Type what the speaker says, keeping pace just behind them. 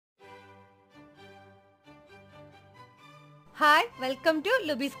Hi, welcome to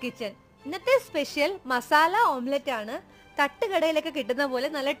Luby's Kitchen. ഇന്നത്തെ special masala omelette ആണ്. തട്ടുകടയിലൊക്കെ കിട്ടുന്ന പോലെ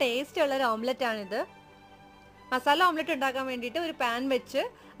നല്ല ടേസ്റ്റ് ഉള്ള ഒരു ഓംലെറ്റ് ആണിത്. മസാല ഓംലെറ്റ് ഉണ്ടാക്കാൻ വേണ്ടിയിട്ട് ഒരു പാൻ വെച്ച്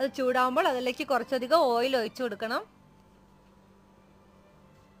അത് ചൂടാവുമ്പോൾ അതിലേക്ക് കുറച്ചധികം ഓയിൽ ഒഴിച്ചു കൊടുക്കണം.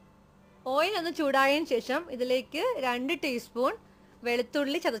 ഓയിൽ ഒന്ന് ചൂടായതിനു ശേഷം ഇതിലേക്ക് 2 ടീസ്പൂൺ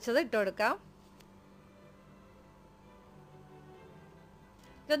വെളുത്തുള്ളി ചതച്ചത് ഇട്ട് കൊടുക്കാം.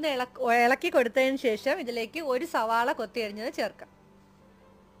 ഇതൊന്ന് ഇളക്കി കൊടുത്തതിന് ശേഷം ഇതിലേക്ക് ഒരു സവാള കൊത്തി അരിഞ്ഞത് ചേർക്കാം.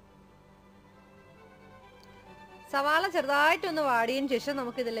 സവാള ചെറുതായിട്ടൊന്ന് വാടിയതിന് ശേഷം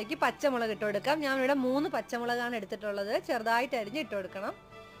നമുക്ക് ഇതിലേക്ക് പച്ചമുളക് ഇട്ട് കൊടുക്കാം. ഞാൻ ഇവിടെ 3 പച്ചമുളകാണ് എടുത്തിട്ടുള്ളത്. ചെറുതായിട്ട് അരിഞ്ഞ് ഇട്ട് കൊടുക്കണം.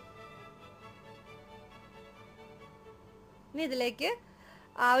 ഇനി ഇതിലേക്ക്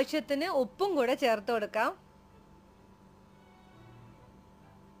ആവശ്യത്തിന് ഉപ്പും കൂടെ ചേർത്ത് കൊടുക്കാം.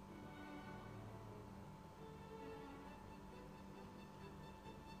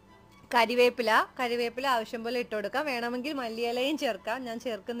 കരിവേപ്പില ആവശ്യം പോലെ ഇട്ട് കൊടുക്കാം. വേണമെങ്കിൽ മല്ലിയിലയും ചേർക്കാം. ഞാൻ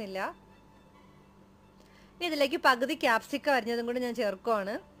ചേർക്കുന്നില്ല. ഇതിലേക്ക് പകുതി ക്യാപ്സിക്കം അരിഞ്ഞതും കൂടി ഞാൻ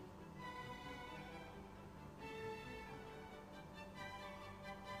ചേർക്കുവാണ്.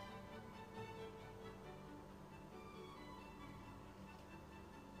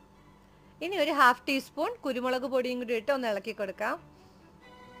 ഇനി ഒരു 1/2 ടീസ്പൂൺ കുരുമുളക് പൊടിയും കൂടി ഇട്ട് ഒന്ന് ഇളക്കി കൊടുക്കാം.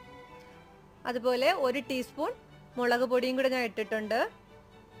 അതുപോലെ 1 ടീസ്പൂൺ മുളക് പൊടിയും കൂടി ഞാൻ ഇട്ടിട്ടുണ്ട്.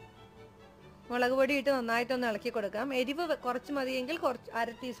 മുളക് പൊടി ഇട്ട് നന്നായിട്ടൊന്ന് ഇളക്കി കൊടുക്കാം. എരിവ് കുറച്ച് മതിയെങ്കിൽ കുറച്ച്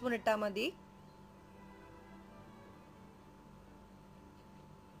 1/2 ടീസ്പൂൺ ഇട്ടാൽ മതി.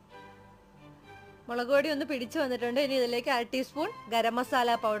 മുളക് പൊടി ഒന്ന് പിടിച്ചു വന്നിട്ടുണ്ട്. ഇനി ഇതിലേക്ക് 1/2 ടീസ്പൂൺ ഗരം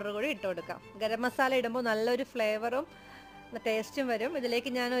മസാല പൗഡർ കൂടി ഇട്ട് കൊടുക്കാം. ഗരം മസാല ഇടുമ്പോൾ നല്ലൊരു ഫ്ലേവറും ടേസ്റ്റും വരും.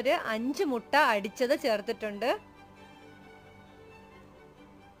 ഇതിലേക്ക് ഞാനൊരു 5 മുട്ട അടിച്ചത് ചേർത്തിട്ടുണ്ട്.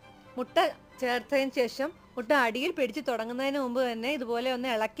 മുട്ട ചേർത്തതിന് ശേഷം മുട്ട അടിയിൽ പിടിച്ച് തുടങ്ങുന്നതിന് മുമ്പ് തന്നെ ഇതുപോലെ ഒന്ന്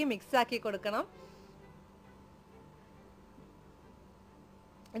ഇളക്കി മിക്സ് ആക്കി കൊടുക്കണം.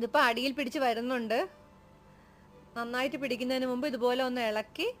 ഇതിപ്പോൾ അടിയിൽ പിടിച്ച് വരുന്നുണ്ട്. നന്നായിട്ട് പിടിക്കുന്നതിന് മുമ്പ് ഇതുപോലെ ഒന്ന്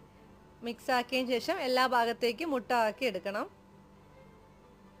ഇളക്കി മിക്സ് ആക്കിയതിന് ശേഷം എല്ലാ ഭാഗത്തേക്കും മുട്ട ആക്കി എടുക്കണം.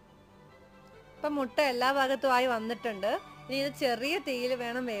 ഇപ്പം മുട്ട എല്ലാ ഭാഗത്തുമായി വന്നിട്ടുണ്ട്. ഇനി ഇത് ചെറിയ തീയിൽ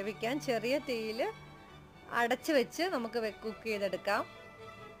വേണം വേവിക്കാൻ. ചെറിയ തീയിൽ അടച്ചു വെച്ച് നമുക്ക് കുക്ക് ചെയ്തെടുക്കാം.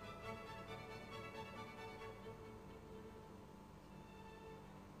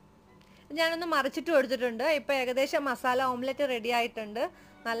 ഞാനൊന്ന് മറിച്ചിട്ട് കൊടുത്തിട്ടുണ്ട്. ഇപ്പം ഏകദേശം മസാല ഓംലെറ്റ് റെഡി ആയിട്ടുണ്ട്.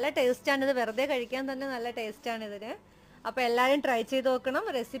 നല്ല ടേസ്റ്റാണ്. ഇത് വെറുതെ കഴിക്കാൻ തന്നെ നല്ല ടേസ്റ്റാണ് ഇതിന്. അപ്പോൾ എല്ലാവരും ട്രൈ ചെയ്ത് നോക്കണം.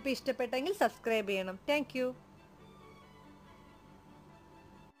 റെസിപ്പി ഇഷ്ടപ്പെട്ടെങ്കിൽ സബ്സ്ക്രൈബ് ചെയ്യണം. താങ്ക്